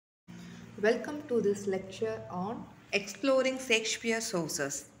Welcome to this lecture on exploring Shakespeare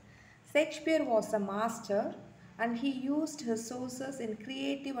sources. Shakespeare was a master and he used his sources in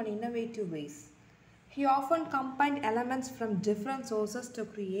creative and innovative ways. He often combined elements from different sources to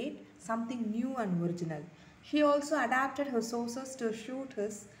create something new and original. He also adapted his sources to suit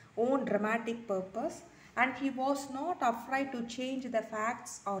his own dramatic purpose, and he was not afraid to change the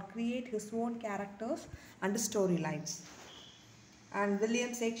facts or create his own characters and storylines. And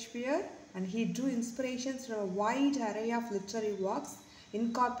William Shakespeare, and he drew inspirations from a wide array of literary works,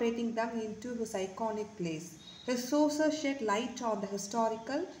 incorporating them into his iconic plays. His sources shed light on the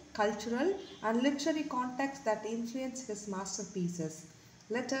historical, cultural, and literary context that influenced his masterpieces.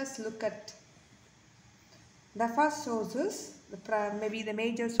 Let us look at the first sources, maybe the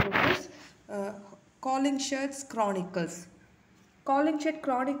major sources, uh, Collinsworth's Chronicles. Collinsworth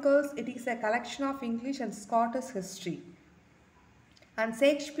Chronicles, it is a collection of English and Scottish history. And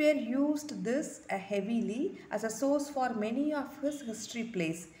Shakespeare used this heavily as a source for many of his history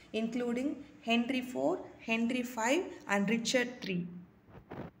plays, including Henry IV, Henry V, and Richard III.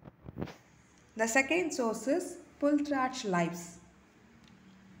 The second source is Plutarch's Lives.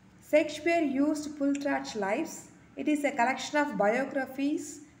 Shakespeare used Plutarch's Lives. It is a collection of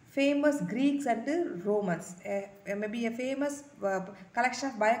biographies, famous Greeks and Romans. Maybe a famous collection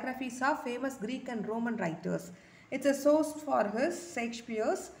of biographies of famous Greek and Roman writers. It's a source for his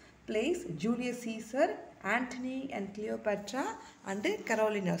Shakespeare's plays Julius Caesar, Antony and Cleopatra, and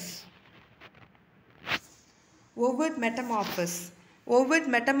Carolinus. Ovid Metamorphose. Ovid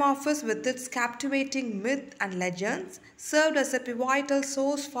Metamorphose, with its captivating myth and legends, served as a pivotal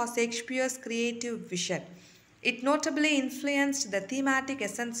source for Shakespeare's creative vision. It notably influenced the thematic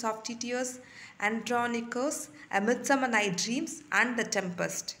essence of Titius, Andronicus, A Midsummer Night Dreams, and The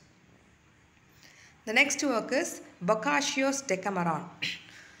Tempest. The next work is Boccaccio's Decameron.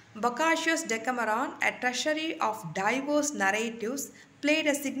 Boccaccio's Decameron, a treasury of diverse narratives, played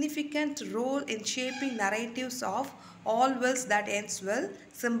a significant role in shaping narratives of All Wills That Ends Well,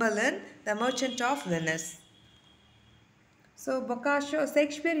 Cymbeline, The Merchant of Venice. So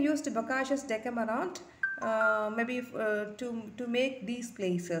Shakespeare used Boccaccio's Decameron to make these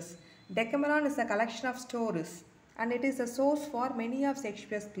plays. Decameron is a collection of stories and it is a source for many of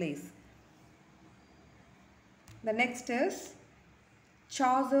Shakespeare's plays. The next is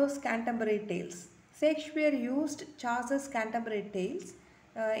Chaucer's Canterbury Tales. Shakespeare used Chaucer's Canterbury Tales.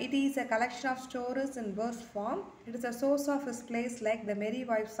 It is a collection of stories in verse form. It is a source of his plays like The Merry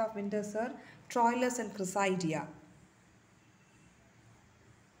Wives of Windsor, Troilus and Cressida.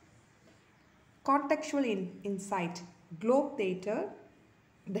 Contextual insight. Globe Theatre.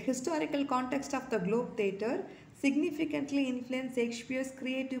 The historical context of the Globe Theatre significantly influenced Shakespeare's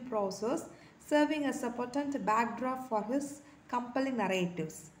creative process, serving as a potent backdrop for his compelling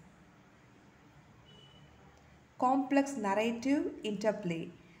narratives. Complex narrative interplay.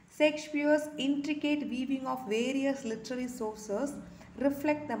 Shakespeare's intricate weaving of various literary sources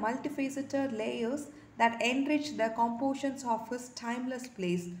reflect the multifaceted layers that enrich the compositions of his timeless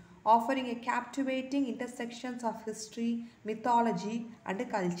plays, offering a captivating intersections of history, mythology,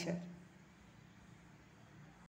 and culture.